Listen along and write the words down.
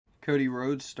Cody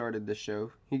Rhodes started the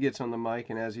show. He gets on the mic,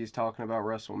 and as he's talking about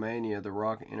WrestleMania, The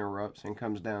Rock interrupts and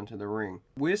comes down to the ring.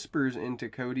 Whispers into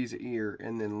Cody's ear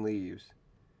and then leaves.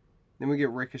 Then we get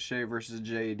Ricochet versus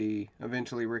JD.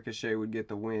 Eventually Ricochet would get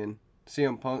the win.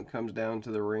 CM Punk comes down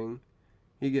to the ring.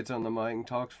 He gets on the mic and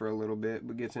talks for a little bit,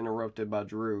 but gets interrupted by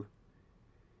Drew.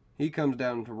 He comes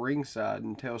down to ringside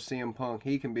and tells CM Punk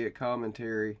he can be at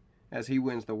commentary as he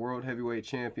wins the World Heavyweight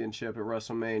Championship at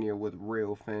WrestleMania with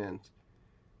real fans.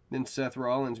 Then Seth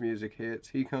Rollins' music hits.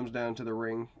 He comes down to the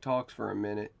ring, talks for a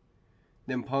minute.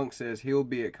 Then Punk says he'll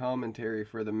be at commentary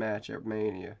for the match at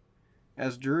Mania.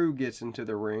 As Drew gets into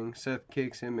the ring, Seth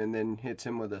kicks him and then hits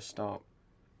him with a stomp.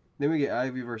 Then we get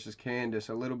Ivy versus Candice.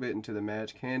 A little bit into the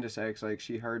match, Candice acts like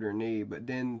she hurt her knee, but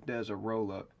then does a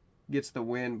roll-up. Gets the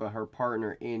win, but her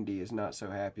partner, Indy, is not so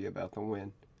happy about the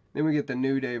win. Then we get the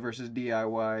New Day versus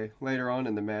DIY. Later on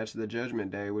in the match, the Judgment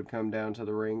Day would come down to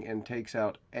the ring and takes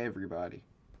out everybody.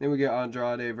 Then we get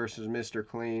Andrade versus Mr.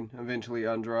 Clean. Eventually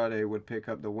Andrade would pick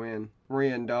up the win.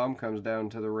 Rhea and Dom comes down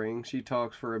to the ring. She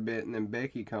talks for a bit, and then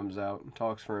Becky comes out and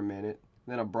talks for a minute.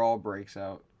 Then a brawl breaks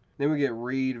out. Then we get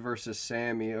Reed versus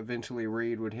Sammy. Eventually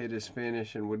Reed would hit his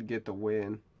finish and would get the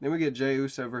win. Then we get Jey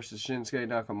Uso versus Shinsuke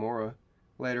Nakamura.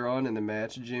 Later on in the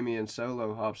match, Jimmy and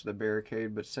Solo hops the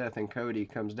barricade, but Seth and Cody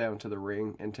comes down to the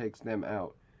ring and takes them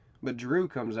out. But Drew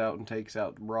comes out and takes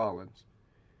out Rollins.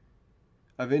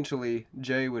 Eventually,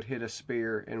 Jey would hit a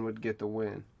spear and would get the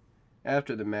win.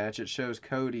 After the match, it shows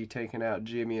Cody taking out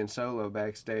Jimmy and Solo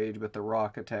backstage, but The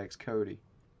Rock attacks Cody.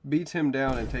 Beats him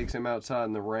down and takes him outside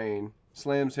in the rain.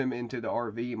 Slams him into the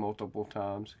RV multiple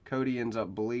times. Cody ends up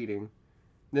bleeding.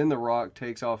 Then The Rock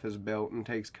takes off his belt and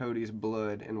takes Cody's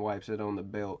blood and wipes it on the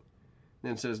belt.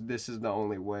 Then says this is the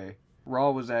only way. Raw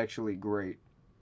was actually great.